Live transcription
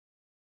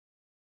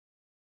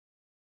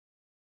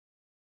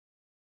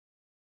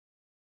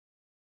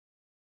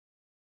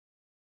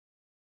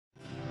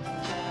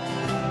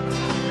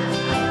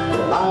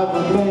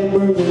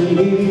remember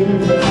the year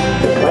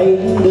that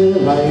Clayton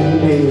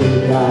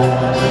Delany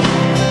died.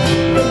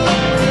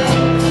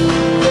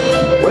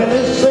 Well,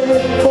 they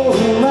said for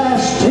the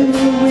last 2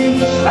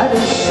 weeks I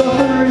just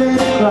suffered and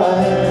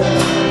cried.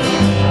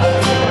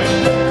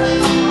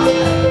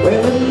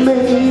 Well, it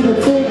made a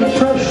big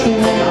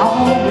impression on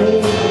me,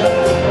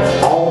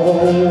 although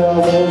I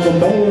was a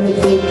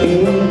barefoot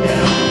kid.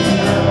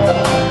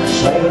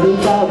 Sadly,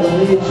 by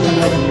religion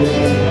and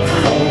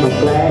I'm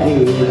glad he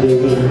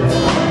did.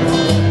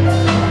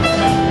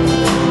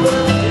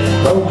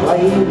 Though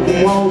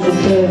Clayton was a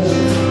test,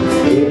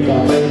 it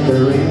got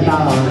better in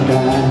our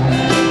time.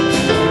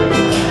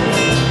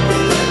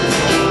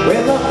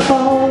 Well, I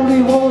thought he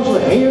was a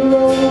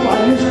hero.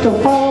 I used to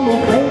follow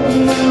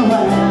Clayton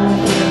around.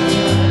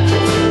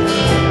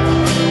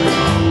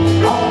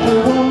 Often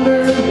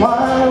wondered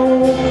why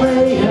old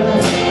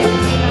Clayton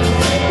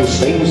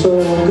seemed so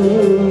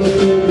good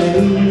to me.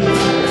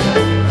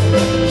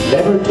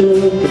 Never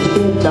took his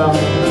foot off,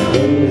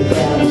 laid it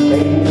down and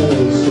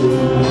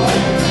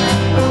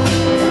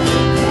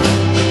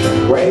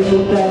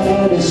Well,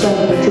 Daddy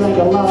sat and drank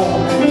a lot